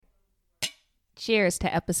Cheers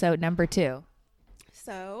to episode number 2.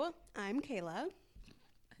 So, I'm Kayla.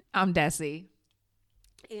 I'm Desi.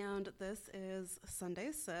 And this is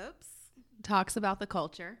Sunday Sips. Talks about the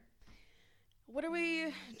culture. What are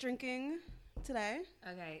we drinking today?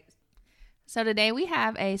 Okay. So today we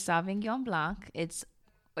have a Sauvignon Blanc. It's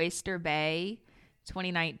Oyster Bay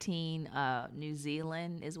 2019 New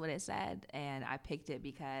Zealand is what it said. And I picked it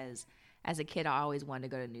because as a kid, I always wanted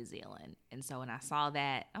to go to New Zealand. And so when I saw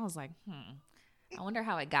that, I was like, I wonder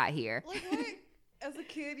how it got here. As a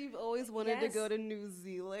kid, you've always wanted to go to New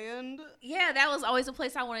Zealand? Yeah, that was always a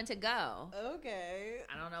place I wanted to go. Okay.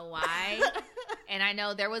 I don't know why. And I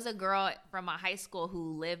know there was a girl from my high school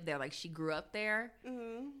who lived there. Like, she grew up there.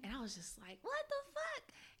 Mm-hmm. And I was just like, what the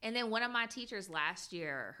fuck? And then one of my teachers last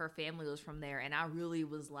year, her family was from there. And I really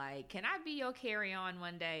was like, can I be your carry-on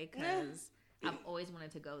one day? Because I've always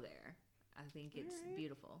wanted to go there. I think it's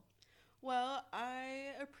beautiful. Well,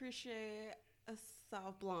 I appreciate a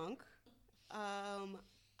Sauv Blanc.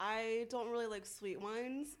 I don't really like sweet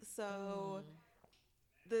wines, so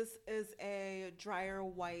this is a drier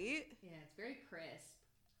white. Yeah, it's very crisp.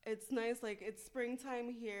 It's nice, like it's springtime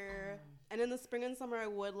here, and in the spring and summer I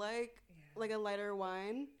would like a lighter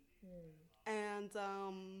wine, and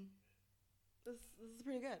this is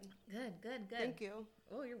pretty good. Good. Thank you.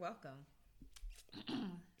 Oh, you're welcome.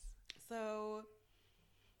 So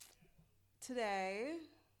today,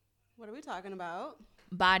 what are we talking about?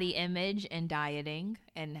 Body image and dieting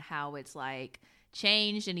and how it's like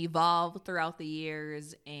changed and evolved throughout the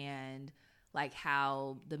years, and like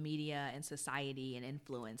how the media and society and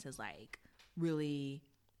influence has like really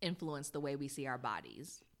influenced the way we see our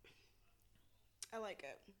bodies. I like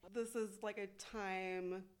it. This is like a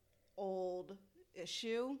time old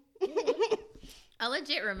issue. I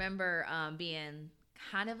legit remember being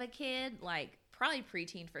kind of a kid, like probably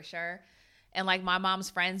preteen for sure. And, like, my mom's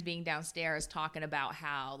friends being downstairs talking about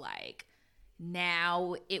how, like,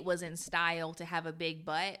 now it was in style to have a big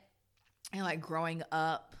butt. And, like, growing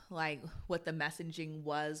up, like, what the messaging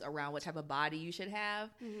was around what type of body you should have.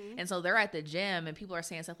 Mm-hmm. And so they're at the gym and people are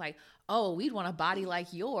saying stuff like, oh, we'd want a body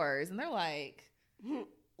like yours. And they're like,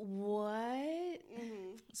 what?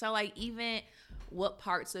 Mm-hmm. So, like, even what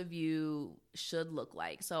parts of you should look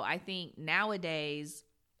like. So I think nowadays,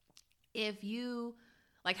 if you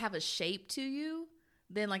like have a shape to you,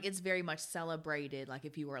 then like it's very much celebrated, like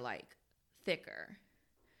if you were like thicker.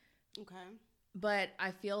 Okay. But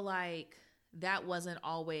I feel like that wasn't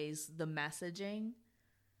always the messaging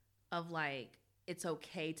of like it's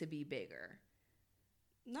okay to be bigger.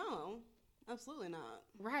 No, absolutely not.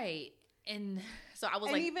 Right. And so I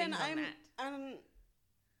was like even thinking on that.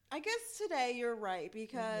 I guess today you're right,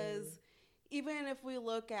 because even if we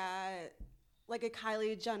look at like a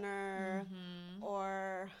Kylie Jenner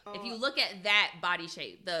or if you look at that body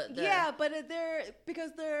shape, the but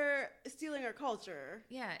they're stealing our culture.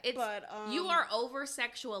 Yeah, it's but you are over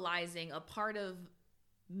sexualizing a part of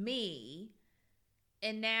me,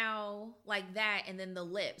 and now like that, and then the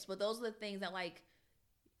lips. But those are the things that like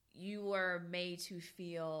you were made to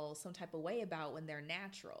feel some type of way about when they're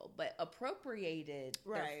natural, but appropriated,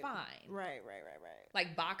 they're fine. Right.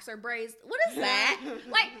 Like boxer braids. What is that?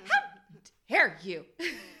 Like, how dare you?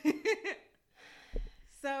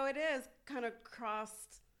 So it is kind of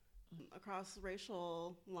across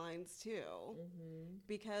racial lines too,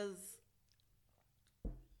 because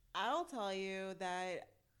I'll tell you that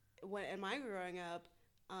when in my growing up,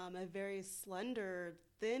 a very slender,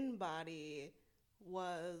 thin body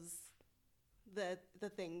was the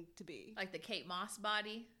thing to be. Like the Kate Moss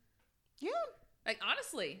body? Yeah. Like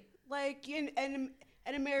honestly. Like in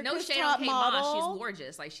America's no shade Top on Kate Model. Moss, she's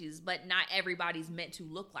gorgeous. Like but not everybody's meant to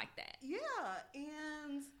look like that. Yeah,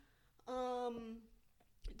 and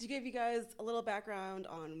to give you guys a little background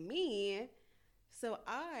on me, so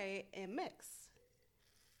I am mixed.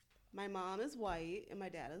 My mom is white and my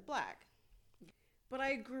dad is black. But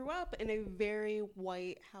I grew up in a very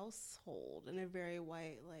white household, in a very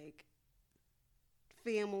white, like,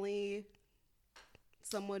 family.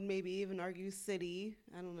 Some would maybe even argue city.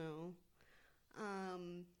 I don't know.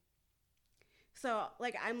 So,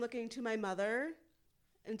 like, I'm looking to my mother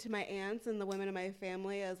and to my aunts and the women in my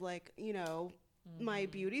family as, like, you know, my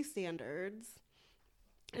beauty standards.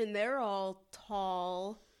 And they're all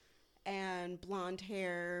tall and blonde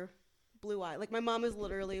hair, blue-eyed. Like, my mom is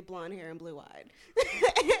literally blonde hair and blue-eyed.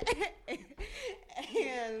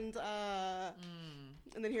 And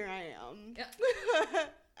then here I am. Yeah.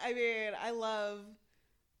 I mean, I love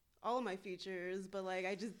all of my features, but, like,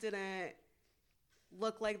 I just didn't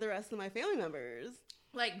look like the rest of my family members.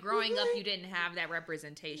 Like, growing up, you didn't have that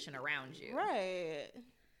representation around you. Right.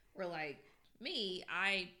 Or, like, me,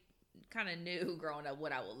 I kind of knew growing up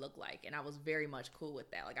what I would look like, and I was very much cool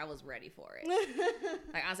with that. Like, I was ready for it.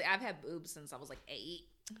 Like, honestly, I've had boobs since I was like 8.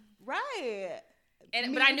 Right.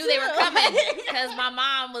 But I knew they were coming because my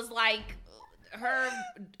mom was like, her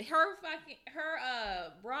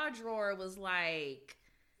bra drawer was like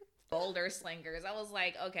boulder slingers. I was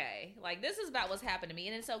like, okay, like this is about what's happened to me,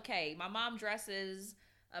 and it's okay. My mom dresses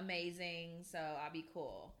amazing, so I'll be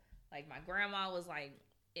cool. Like my grandma was like,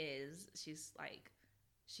 she's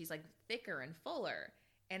like thicker and fuller.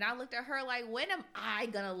 And I looked at her like, when am I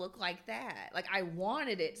gonna look like that? Like I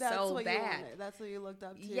wanted it so bad. That's what you looked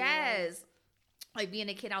up to. Yes. Like being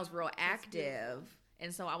a kid, I was real active.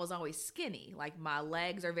 And so I was always skinny. Like my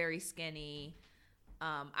legs are very skinny.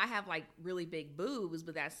 I have like really big boobs,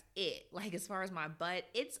 but that's it. Like as far as my butt,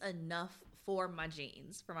 it's enough for my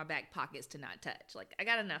jeans, for my back pockets to not touch. Like I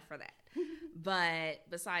got enough for that. But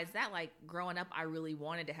besides that, like growing up, I really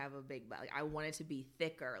wanted to have a big butt. Like I wanted to be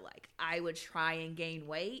thicker. Like I would try and gain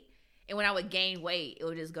weight. And when I would gain weight, it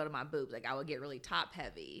would just go to my boobs. Like I would get really top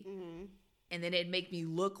heavy. Mm-hmm. And then it'd make me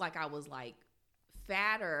look like I was like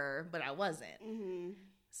fatter, but I wasn't. Mm-hmm.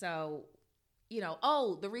 So,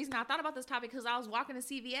 the reason I thought about this topic because I was walking to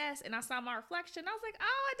CVS and I saw my reflection. I was like,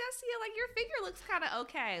 oh, I does see it. Like your figure looks kind of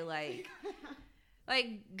okay. Like,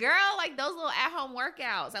 like girl, like those little at-home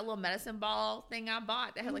workouts, that little medicine ball thing I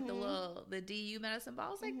bought that had like the DU medicine ball.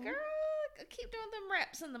 I was like, girl, keep doing them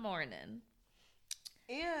reps in the morning.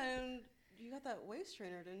 And you got that waist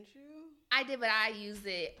trainer, didn't you? I did, but I use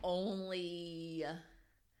it only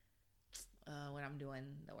when I'm doing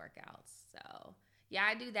the workouts. So yeah,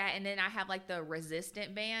 I do that. And then I have like the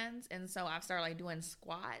resistant bands. And so I've started like doing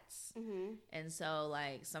squats. Mm-hmm. And so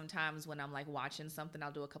like sometimes when I'm like watching something,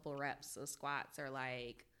 I'll do a couple of reps of squats, or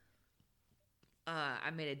like I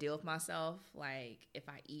made a deal with myself. Like if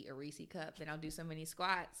I eat a Reese cup, then I'll do so many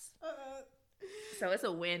squats. So it's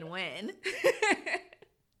a win-win.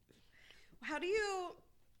 How do you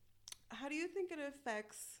think it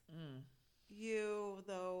affects you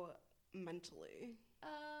though mentally?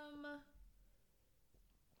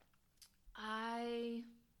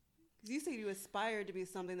 You said you aspired to be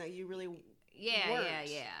something that you really weren't.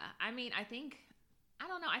 Yeah. I mean, I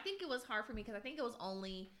don't know. I think it was hard for me because I think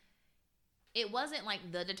it wasn't like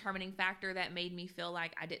the determining factor that made me feel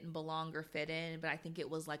like I didn't belong or fit in, but I think it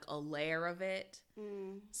was like a layer of it.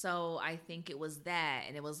 So I think it was that,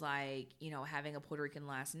 and it was like, having a Puerto Rican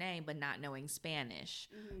last name, but not knowing Spanish,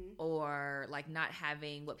 or like not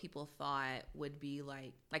having what people thought would be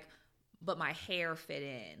like, but my hair fit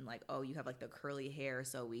in, like, oh, you have like the curly hair,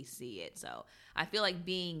 so we see it. So I feel like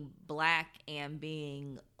being Black and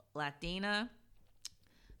being Latina,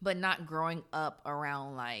 but not growing up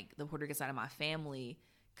around like the Puerto Rican side of my family,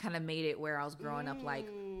 kind of made it where I was growing up like,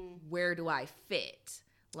 where do I fit?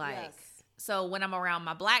 Like, yes. So when I'm around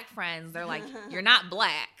my Black friends, they're like, you're not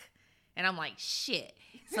Black. And I'm like, shit.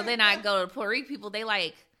 So then I go to Puerto Rican people, they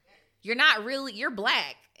like, you're not really, you're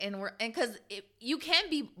Black. And because you can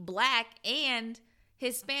be Black and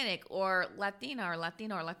Hispanic or Latina or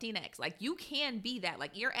Latino or Latinx. Like, you can be that.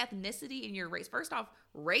 Like, your ethnicity and your race. First off,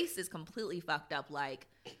 race is completely fucked up. Like,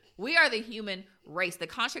 we are the human race. The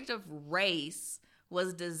construct of race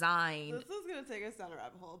was designed. This is going to take us down a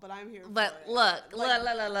rabbit hole, but I'm here for but it. Look.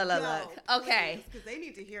 Okay. Because they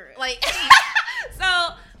need to hear it. Like, so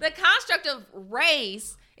the construct of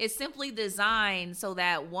race is simply designed so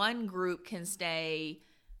that one group can stay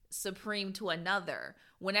supreme to another.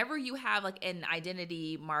 Whenever you have like an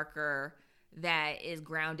identity marker that is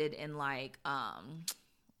grounded in like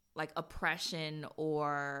oppression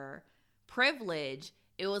or privilege,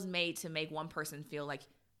 it was made to make one person feel like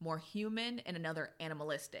more human and another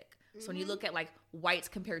animalistic. So when you look at like whites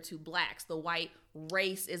compared to Blacks, the white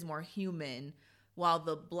race is more human, while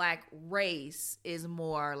the Black race is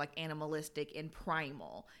more like animalistic and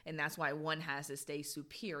primal. And that's why one has to stay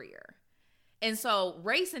superior. And so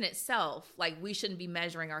race in itself, like, we shouldn't be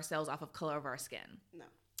measuring ourselves off of color of our skin. No.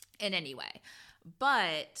 In any way.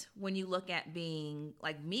 But when you look at being,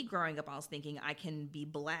 like, me growing up, I was thinking I can be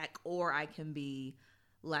Black or I can be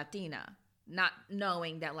Latina. Not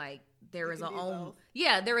knowing that, like, there's a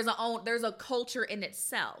culture in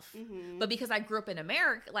itself. Mm-hmm. But because I grew up in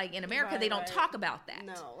America, they don't talk about that.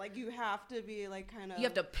 No, like, you have to be like kind of, you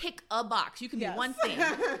have to pick a box. You can be one thing.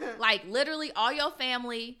 Like, literally all your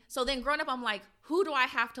family. So then growing up, I'm like, who do I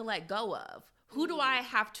have to let go of? Who do I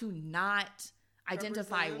have to not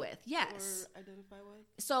identify with? Yes. Or identify with.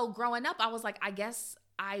 So growing up, I was like, I guess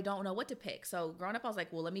I don't know what to pick. So growing up, I was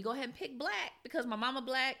like, well, let me go ahead and pick Black because my mama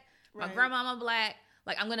Black, my grandmama Black.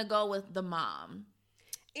 Like, I'm going to go with the mom.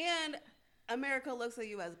 And America looks at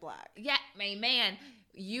you as Black. Yeah, man.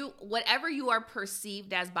 whatever you are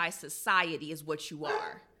perceived as by society is what you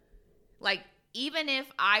are. Like, even if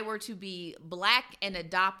I were to be black and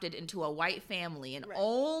adopted into a white family and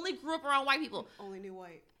only grew up around white people. Only knew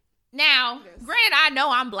white. Now, granted, I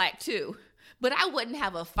know I'm black too, but I wouldn't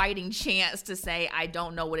have a fighting chance to say I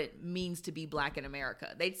don't know what it means to be black in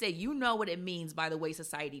America. They'd say, you know what it means by the way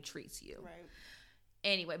society treats you. Right.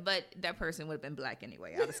 Anyway, but that person would have been black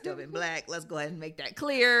anyway. I would have still been black. Let's go ahead and make that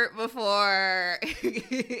clear before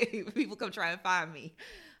people come try and find me.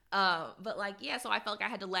 But like, yeah, so I felt like I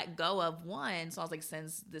had to let go of one. So I was like,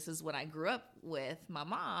 since this is what I grew up with, my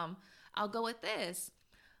mom, I'll go with this.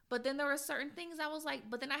 But then there were certain things I was like,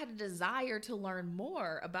 but then I had a desire to learn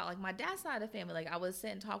more about like my dad's side of the family. Like I would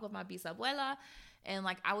sit and talk with my bisabuela and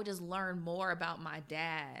like I would just learn more about my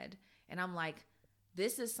dad. And I'm like,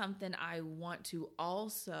 this is something I want to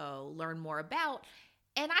also learn more about.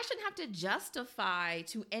 And I shouldn't have to justify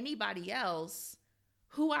to anybody else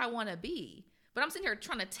who I want to be. But I'm sitting here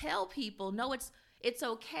trying to tell people, no, it's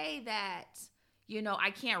okay that, you know,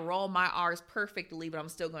 I can't roll my R's perfectly, but I'm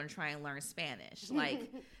still going to try and learn Spanish.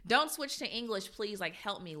 Like, don't switch to English, please. Like,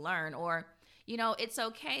 help me learn. Or, you know, it's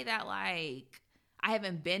okay that, like, I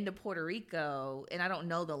haven't been to Puerto Rico and I don't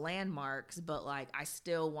know the landmarks, but, like, I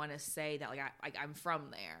still want to say that, like, I'm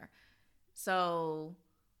from there. So,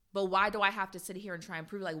 but why do I have to sit here and try and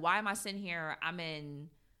prove, like, why am I sitting here?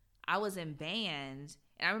 I was in band.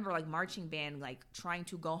 And I remember like marching band, like trying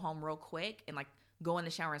to go home real quick and like go in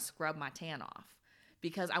the shower and scrub my tan off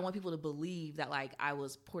because I want people to believe that like I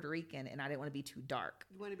was Puerto Rican and I didn't want to be too dark.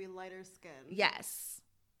 You want to be lighter skinned. Yes.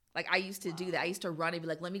 Like I used to do that. I used to run and be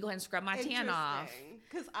like, let me go ahead and scrub my tan off.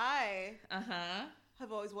 Because I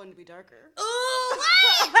have always wanted to be darker. Ooh,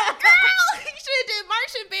 wait, girl, you should have did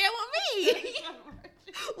marching band with me.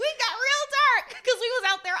 We got real dark because we was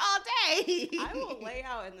out there all day. I will lay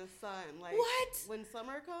out in the sun. Like, what? When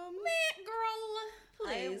summer comes? Man, girl,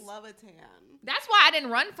 please. I love a tan. That's why I didn't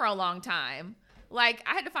run for a long time. Like,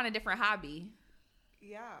 I had to find a different hobby.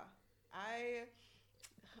 Yeah. I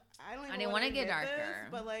didn't want to get darker.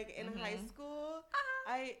 This, but, like, in high school,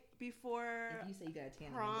 before you say you got a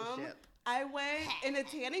tan prom, membership. I went in a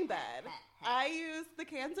tanning bed. I used the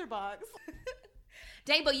cancer box.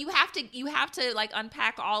 Dang, but you have to like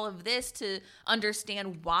unpack all of this to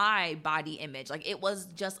understand why body image. Like it was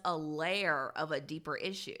just a layer of a deeper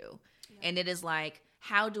issue. Yeah. And it is like,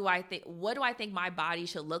 what do I think my body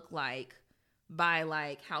should look like by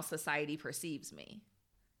like how society perceives me?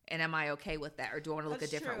 And am I okay with that? Or do I want to look a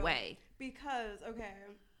different way? Because, okay,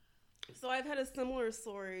 so I've had a similar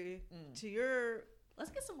story to your Let's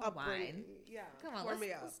get some more wine. Yeah. Come on,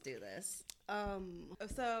 let's do this.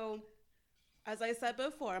 So as I said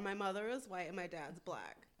before, my mother is white and my dad's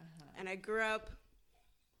black. And I grew up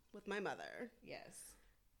with my mother. Yes.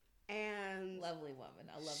 And lovely woman.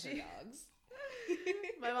 I love her dogs.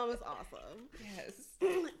 My mom is awesome. Yes.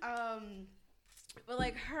 But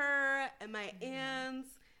like her and my aunts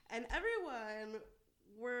and everyone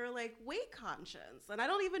were like weight conscious. And I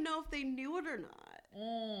don't even know if they knew it or not.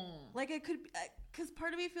 Like it could be, because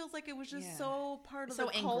part of me feels like it was just so part of the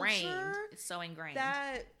culture. It's so ingrained.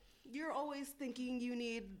 That you're always thinking you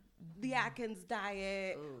need the Atkins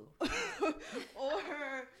diet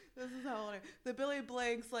or this is how old the Billy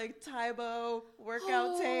Blanks like Tybo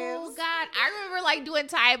workout tapes. Oh God, I remember like doing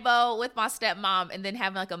Tybo with my stepmom and then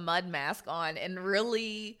having like a mud mask on and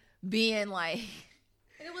really being like,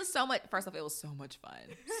 and it was so much. First off, it was so much fun,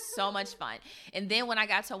 so much fun. And then when I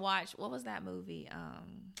got to watch, what was that movie?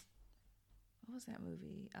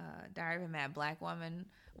 Diary of a Mad Black Woman.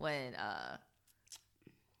 When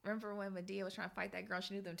remember when Madea was trying to fight that girl?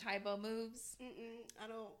 She knew them Tybo moves. I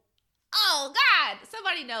don't. Oh God,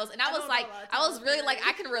 somebody knows. And I was like, I was really like,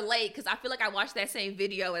 I can relate because I feel like I watched that same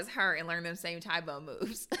video as her and learned them same Tybo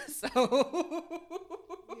moves. So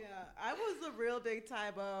yeah, I was a real big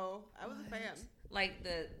Tybo. I was a fan. Like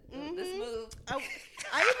this move. I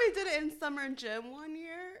even did it in summer gym one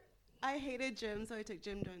year. I hated gym, so I took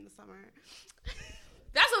gym during the summer.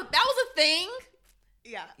 That was a thing.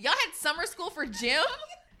 Yeah, y'all had summer school for gym.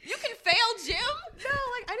 You can fail gym? No,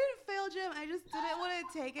 like I didn't fail gym. I just didn't want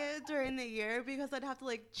to take it during the year because I'd have to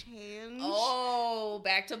like change. Oh,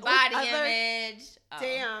 back to body image.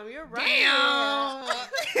 Damn, you're right. Damn.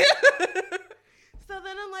 So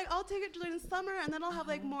then I'm like, I'll take it during the summer and then I'll have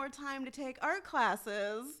like more time to take art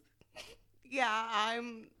classes. Yeah,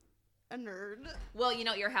 I'm a nerd. Well, you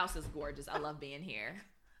know, your house is gorgeous. I love being here.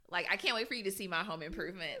 Like, I can't wait for you to see my home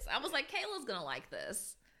improvements. I was like, Kayla's gonna like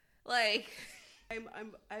this. Like,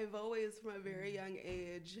 I've always, from a very young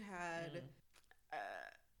age, had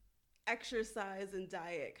exercise and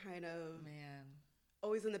diet kind of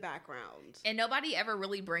always in the background. And nobody ever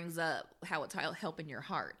really brings up how it's helping your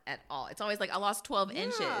heart at all. It's always like, I lost 12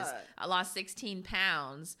 inches. I lost 16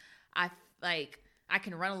 pounds. I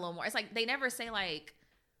can run a little more. It's like, they never say like,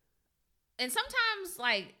 and sometimes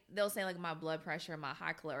like they'll say like my blood pressure, my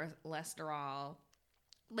high cholesterol,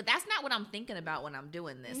 but that's not what I'm thinking about when I'm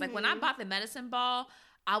doing this. Like when I bought the medicine ball,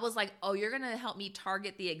 I was like, oh, you're going to help me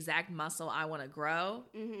target the exact muscle I want to grow.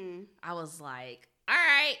 I was like, all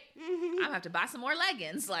right, I'm gonna have to buy some more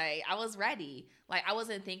leggings. Like, I was ready. Like, I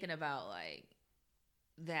wasn't thinking about like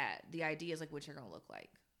that. The idea is like what you're gonna look like.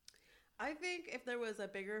 I think if there was a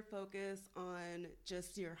bigger focus on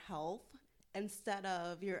just your health instead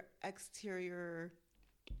of your exterior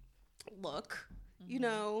look, you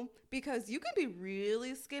know, because you can be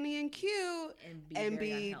really skinny and cute and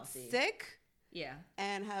be sick. Yeah.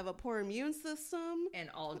 And have a poor immune system. And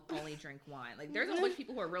only drink wine. Like, there's a bunch of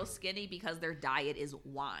people who are real skinny because their diet is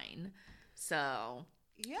wine. So,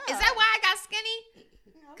 yeah. Is that why I got skinny?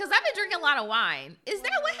 Because I've been drinking a lot of wine. Is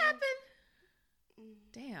that what happened?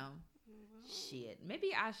 Damn. Shit.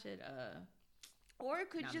 Maybe I should, Or it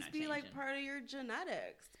could just be, like, part of your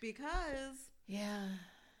genetics. Because... Yeah.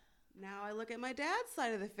 Now I look at my dad's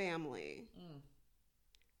side of the family.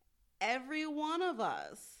 Every one of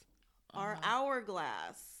us... are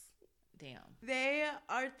hourglass. Damn. They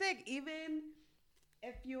are thick. Even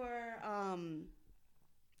if you're,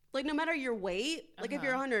 like, no matter your weight, like if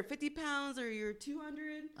you're 150 pounds or you're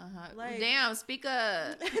 200. Like, damn, speak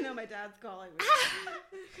up. I know my dad's calling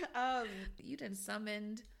me. You done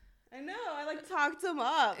summoned. I know. I like talked him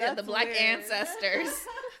up. Yeah, the black weird. Ancestors.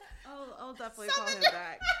 I'll definitely call him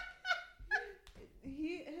back.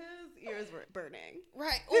 His ears were burning.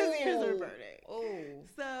 Right. His ears are burning. Oh.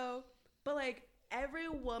 So... But, like, every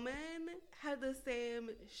woman had the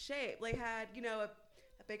same shape. Like, had, you know, a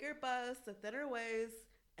bigger bust, a thinner waist,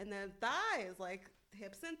 and then thighs, like,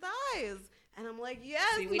 hips and thighs. And I'm like,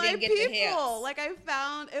 yes, see, we my didn't get people. the hips. Like, I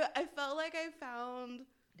felt like I found...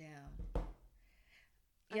 Damn.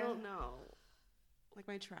 I don't know. Like,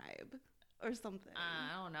 my tribe or something.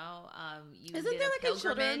 I don't know. You Isn't did there, a like,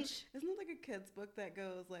 pilgrimage? Isn't there, like, a kid's book that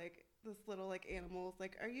goes, like... This little, like, animal's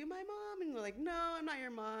like, are you my mom? And they're like, no, I'm not your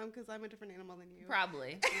mom because I'm a different animal than you.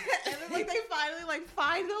 Probably. And then, like, they finally, like,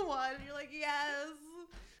 find the one. And you're like, yes.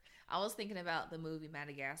 I was thinking about the movie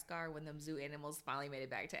Madagascar when them zoo animals finally made it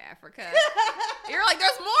back to Africa. You're like,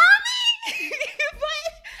 there's more of me?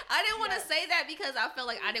 But I didn't want to say that because I felt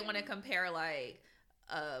like I didn't want to compare, like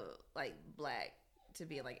black to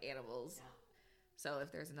being, like, animals. Yeah. So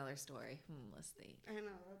if there's another story, let's think. I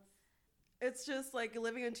know, it's just like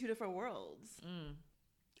living in two different worlds.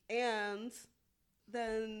 And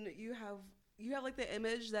then you have like the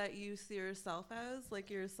image that you see yourself as, like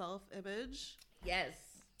your self-image. Yes.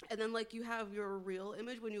 And then like you have your real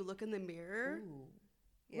image when you look in the mirror. Ooh.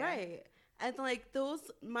 Yeah. Right. And like those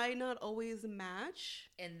might not always match.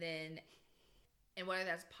 And whether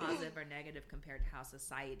that's positive or negative compared to how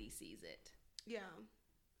society sees it. Yeah.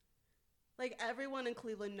 Like everyone in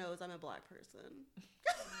Cleveland knows I'm a black person.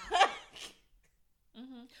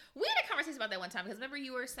 We had a conversation about that one time because remember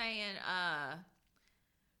you were saying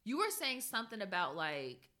something about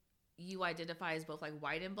like you identify as both like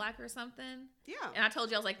white and black or something. Yeah. And I told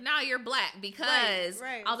you I was like, nah, you're black because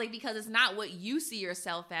right. I was like, because it's not what you see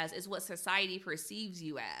yourself as, it's what society perceives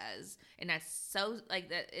you as. And that's so like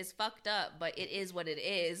that is fucked up, but it is what it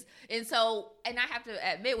is. And so, and I have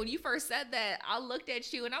to admit, when you first said that, I looked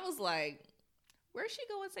at you and I was like, where'd she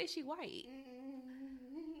go and say she white?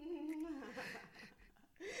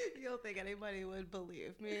 You don't think anybody would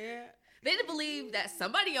believe me? They didn't believe that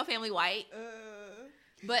somebody in your family white.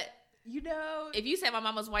 But you know, if you say my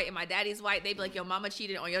mama's white and my daddy's white, they'd be like, your mama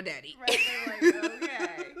cheated on your daddy. Right, they're like,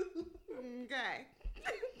 okay. Okay.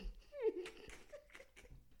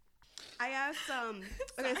 I asked,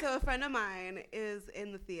 okay, so a friend of mine is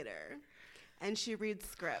in the theater and she reads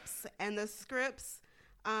scripts. And the scripts,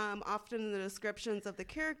 often in the descriptions of the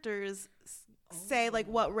characters say like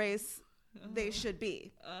what race they should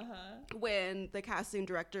be when the casting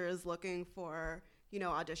director is looking for, you know,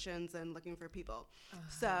 auditions and looking for people.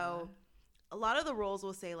 So a lot of the roles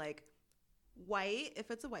will say like white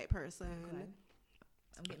if it's a white person. Okay.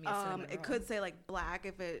 I'm getting me a cinnamon roll. It could say like black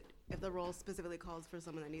if the role specifically calls for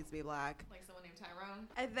someone that needs to be black. Like someone named Tyrone.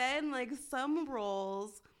 And then like some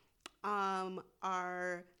roles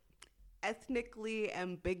are ethnically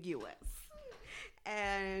ambiguous.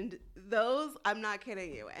 And those, I'm not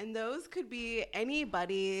kidding you, and those could be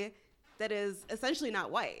anybody that is essentially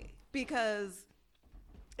not white, because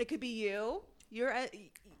it could be you're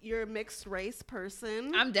a mixed race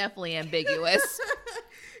person. I'm definitely ambiguous.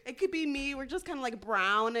 It could be me. We're just kind of like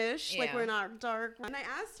brownish, like Yeah. we're not dark. And I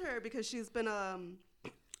asked her because she's been a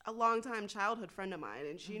longtime childhood friend of mine,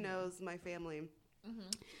 and she knows my family.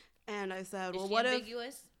 And I said, well, Is she what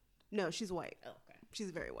ambiguous? if? No, she's white. Oh, okay.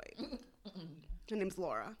 She's very white. Her name's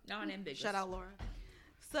Laura. Non-ambiguous. Shout out Laura.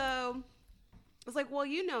 So I was like, well,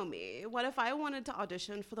 you know me. What if I wanted to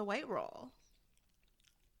audition for the white role?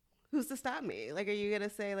 Who's to stop me? Like, are you going to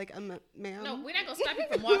say, like, ma'am? No, we're not going to stop you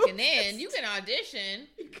from walking in. You can audition.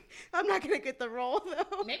 I'm not going to get the role,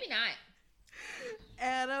 though. Maybe not.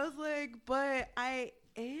 And I was like, but I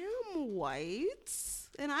am white,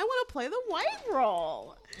 and I want to play the white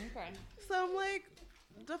role. Okay. So I'm like,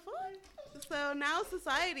 the fuck? So now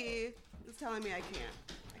society is telling me I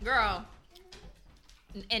can't. Girl.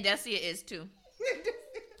 And Decia is too.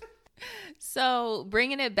 So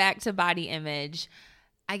bringing it back to body image,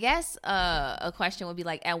 I guess a question would be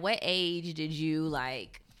like, at what age did you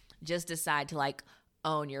like just decide to like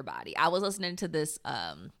own your body? I was listening to this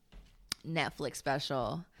Netflix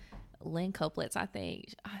special, Lynn Coplitz, I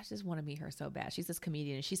think. I just want to meet her so bad. She's this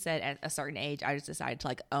comedian, and she said at a certain age, I just decided to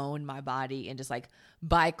like own my body and just like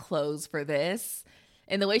buy clothes for this.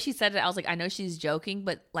 And the way she said it, I was like, I know she's joking,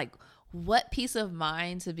 but like, what peace of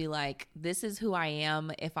mind to be like, this is who I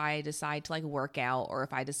am. If I decide to like work out, or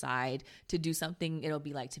if I decide to do something, it'll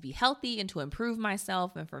be like to be healthy and to improve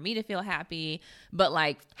myself and for me to feel happy. But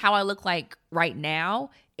like how I look like right now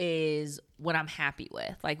is what I'm happy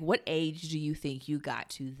with. Like, what age do you think you got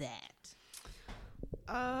to that?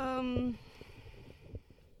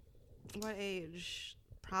 What age?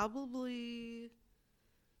 Probably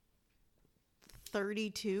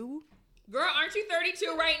 32. Girl, aren't you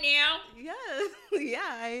 32 right now? Yes. Yeah,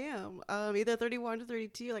 I am. Either 31 or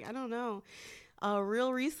 32. Like, I don't know.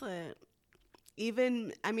 Real recent.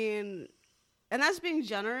 Even, I mean, and that's being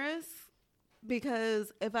generous,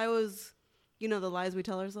 because if I was, you know, the lies we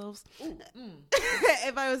tell ourselves.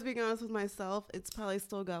 If I was being honest with myself, it's probably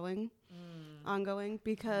still ongoing,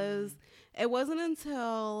 because it wasn't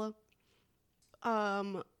until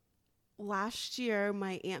last year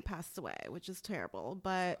my aunt passed away, which is terrible.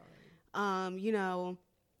 But you know,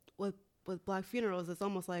 with Black funerals, it's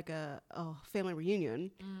almost like a family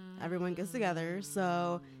reunion. Everyone gets together.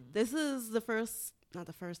 So this is not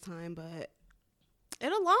the first time, but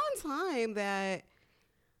in a long time that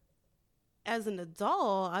as an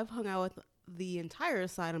adult, I've hung out with the entire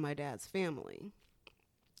side of my dad's family.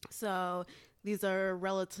 So these are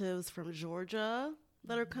relatives from Georgia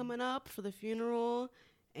that are coming up for the funeral,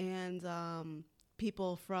 and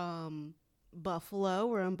people from Buffalo.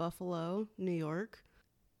 We're in Buffalo, New York.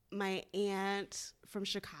 My aunt from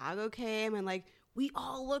Chicago came, and like, we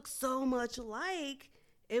all look so much alike.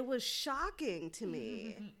 It was shocking to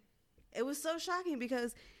me. It was so shocking,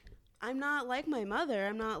 because I'm not like my mother.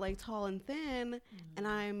 I'm not like tall and thin, and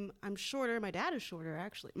I'm shorter. My dad is shorter,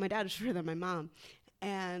 actually. My dad is shorter than my mom,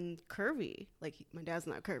 and curvy. Like, my dad's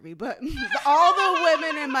not curvy, but all the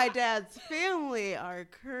women in my dad's family are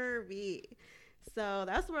curvy. So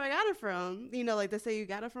that's where I got it from. You know, like they say, you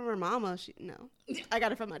got it from her mama. No, I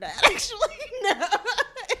got it from my dad, actually. No.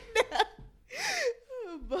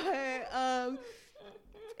 But,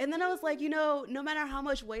 and then I was like, you know, no matter how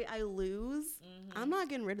much weight I lose, I'm not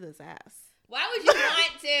getting rid of this ass. Why would you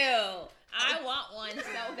want to? I want one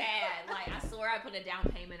so bad. Like, I swear I'd put a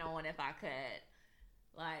down payment on one if I could.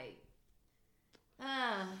 Like,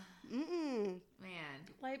 man.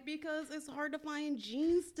 Like, because it's hard to find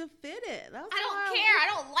jeans to fit it. That's I don't care. I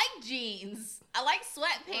don't like jeans. I like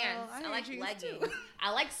sweatpants. Well, I like jeans leggings. too.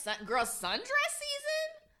 I like sundress season.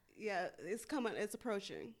 Yeah, it's coming. It's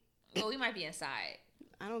approaching. Well, we might be inside.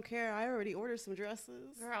 I don't care. I already ordered some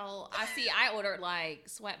dresses. Girl, I ordered like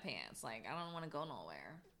sweatpants. Like, I don't want to go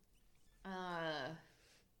nowhere.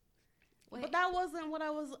 Wait. But that wasn't what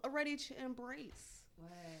I was ready to embrace.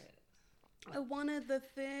 What? I wanted the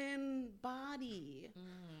thin body.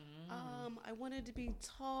 I wanted to be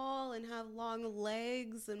tall and have long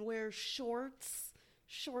legs and wear shorts.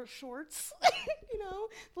 Short shorts. You know,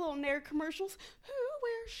 little Nair commercials. Who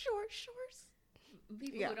wears short shorts?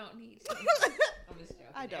 People who don't need to. I'm just joking.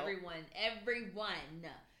 I don't. Everyone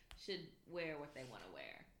should wear what they want to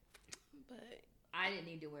wear. But I didn't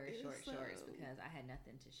need to wear short shorts because I had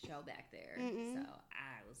nothing to show back there. So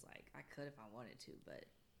I was like, I could if I wanted to, but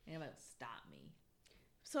anybody would stop me.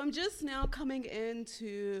 So I'm just now coming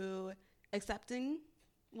into accepting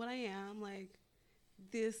what I am. Like,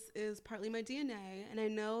 this is partly my DNA, and I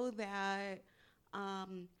know that,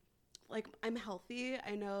 like, I'm healthy.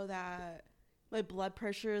 I know that my blood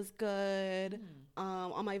pressure is good.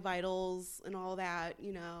 All my vitals and all that,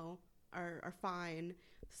 you know, are fine.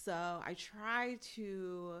 So I try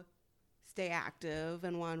to stay active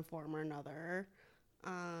in one form or another.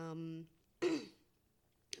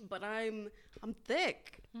 But I'm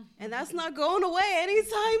thick, and that's not going away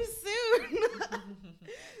anytime soon.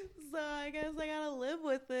 So I guess I gotta live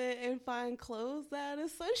with it and find clothes that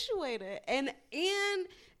accentuate it. And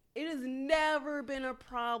it has never been a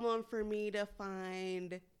problem for me to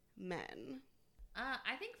find men.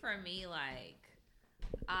 I think for me, like,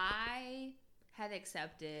 I had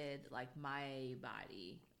accepted, like, my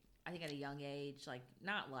body, I think at a young age, like,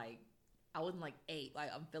 not like, I wasn't like 8, like,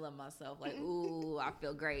 I'm feeling myself, like, ooh, I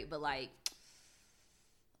feel great, but like,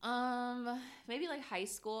 maybe like high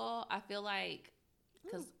school, I feel like,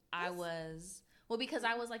 because I was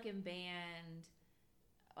like in band,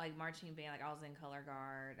 like marching band, like I was in color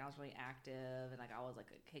guard, I was really active, and like I was like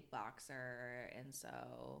a kickboxer, and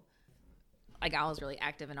so like I was really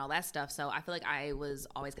active and all that stuff. So I feel like I was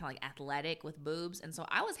always kind of like athletic with boobs, and so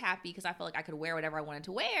I was happy because I felt like I could wear whatever I wanted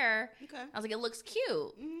to wear. Okay. I was like, it looks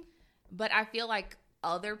cute, but I feel like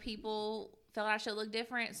other people felt I should look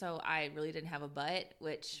different, so I really didn't have a butt,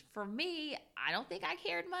 which for me, I don't think I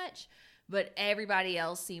cared much, but everybody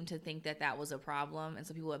else seemed to think that that was a problem, and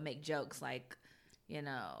so people would make jokes like, you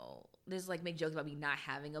know, just like make jokes about me not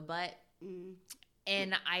having a butt,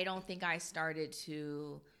 and I don't think I started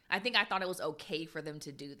to. I think I thought it was okay for them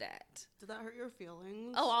to do that. Did that hurt your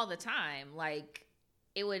feelings? Oh, all the time. Like,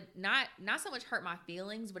 it would not so much hurt my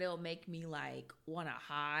feelings, but it would make me like want to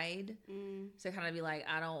hide. So kind of be like,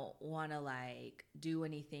 I don't want to like do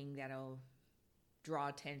anything that'll draw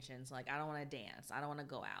attention. So like, I don't want to dance. I don't want to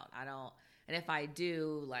go out. And if I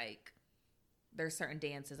do, like, there's certain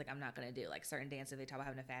dances like I'm not gonna do. Like certain dances, they talk about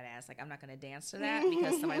having a fat ass. Like I'm not gonna dance to that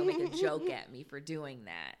because somebody will make a joke at me for doing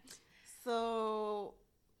that. So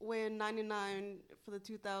when 99 for the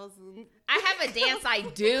 2000, I have a dance I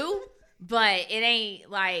do, but it ain't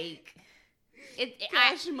like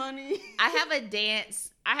cash money. I have a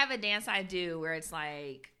dance I do where it's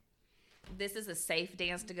like, this is a safe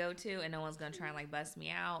dance to go to and no one's gonna try and like bust me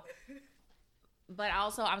out. But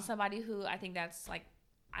also I'm somebody who I think that's like,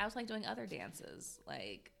 I also like doing other dances,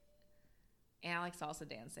 like, and I like salsa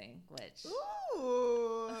dancing, which.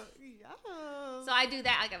 Ooh, yes. So I do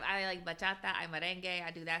that. Like I like bachata, I merengue, I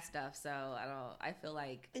do that stuff. So I feel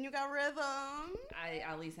like. And you got rhythm. I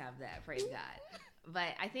at least have that. Praise God.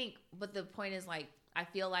 But the point is like, I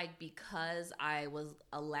feel like because I was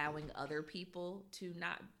allowing other people to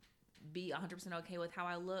not be 100% okay with how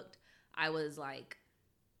I looked, I was like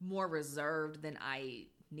more reserved than I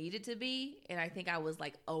needed to be, and I think I was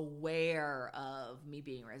like aware of me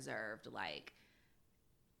being reserved. Like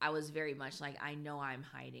I was very much like, I know I'm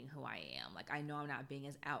hiding who I am. Like I know I'm not being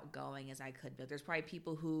as outgoing as I could be. There's probably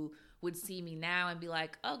people who would see me now and be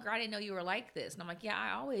like, oh girl, I didn't know you were like this. And I'm like, yeah,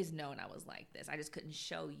 I always known I was like this. I just couldn't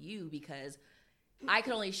show you because I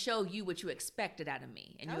could only show you what you expected out of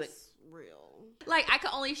me. And that's real. Like I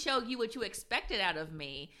could only show you what you expected out of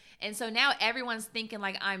me. And so now everyone's thinking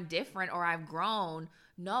like I'm different or I've grown.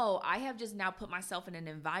 No, I have just now put myself in an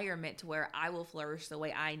environment to where I will flourish the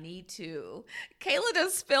way I need to. Kayla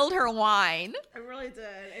just spilled her wine. I really did.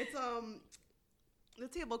 It's the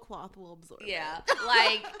tablecloth will absorb. Yeah, it.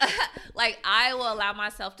 like I will allow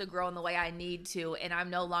myself to grow in the way I need to, and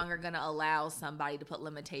I'm no longer gonna allow somebody to put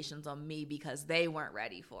limitations on me because they weren't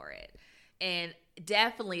ready for it. And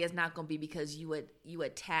definitely, it's not gonna be because you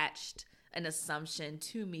attached an assumption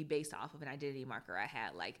to me based off of an identity marker I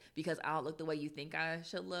had, like because I don't look the way you think I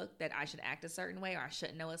should look, that I should act a certain way or I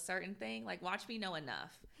shouldn't know a certain thing. Like watch me know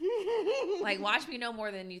enough. Like watch me know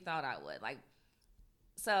more than you thought I would. Like,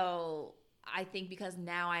 so I think because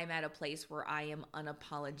now I'm at a place where I am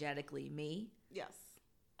unapologetically me. Yes.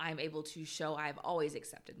 I'm able to show I've always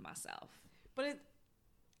accepted myself. But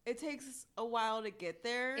it takes a while to get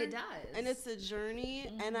there. It does. And it's a journey,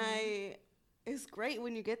 and it's great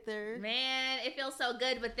when you get there. Man, it feels so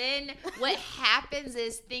good. But then what happens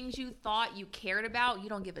is things you thought you cared about, you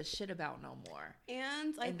don't give a shit about no more.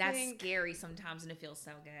 And that's scary sometimes, and it feels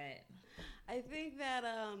so good. I think that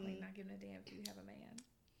like not giving a damn if you have a man.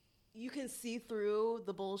 You can see through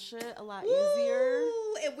the bullshit a lot easier.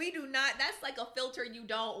 And we do not. That's like a filter you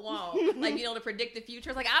don't want. Like, you know, to predict the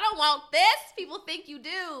future. It's like, I don't want this. People think you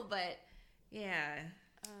do, but yeah.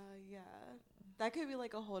 Yeah. That could be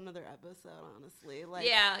like a whole nother episode, honestly. Like,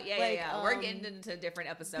 yeah. We're getting into different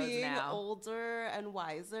episodes being now. Being older and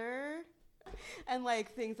wiser. And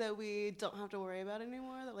like things that we don't have to worry about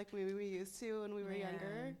anymore that like maybe we used to when we were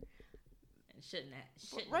younger. And shouldn't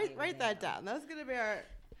write that down. That's gonna be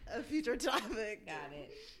a future topic. Got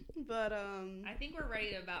it. But I think we're ready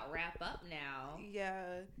to about wrap up now.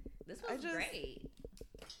 Yeah. This was great.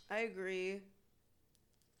 I agree.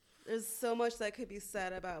 There's so much that could be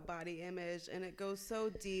said about body image, and it goes so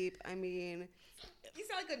deep. I mean, you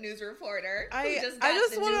sound like a news reporter. I just got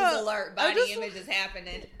just the wanna, news alert. Body image is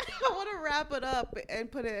happening. I want to wrap it up and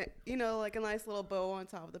put it, like a nice little bow on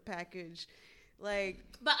top of the package.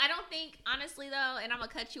 But I don't think, honestly, though, and I'm going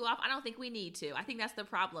to cut you off, I don't think we need to. I think that's the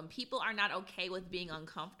problem. People are not okay with being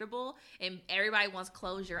uncomfortable, and everybody wants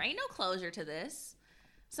closure. Ain't no closure to this.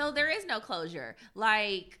 So there is no closure.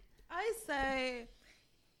 I say,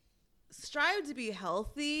 strive to be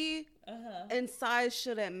healthy, and size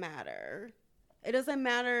shouldn't matter. It doesn't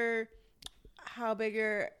matter how big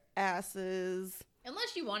your ass is.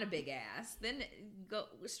 Unless you want a big ass, then go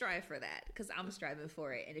strive for that, because I'm striving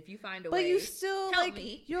for it. And if you find a way, but you still help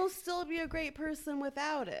me, you'll still be a great person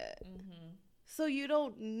without it. So you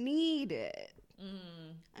don't need it.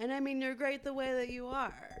 And I mean, you're great the way that you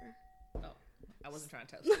are. Oh, I wasn't trying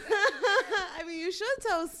to toast to that. I mean, you should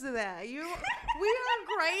toast to that. We are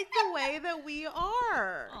great the way that we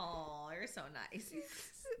are. Oh, you're so nice.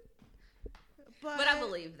 But I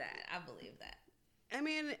believe that. I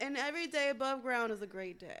mean, and every day above ground is a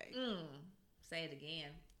great day. Say it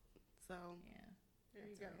again. So, yeah. There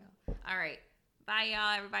you go. All right. Bye,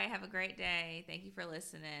 y'all. Everybody have a great day. Thank you for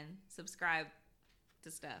listening. Subscribe to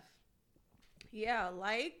stuff. Yeah,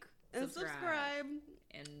 like and subscribe.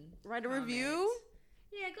 And write a review.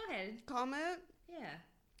 Yeah, go ahead. Comment. Yeah.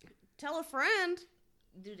 Tell a friend.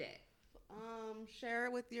 Do that. Share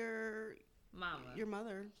it with your mama. Your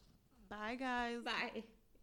mother. Bye, guys. Bye.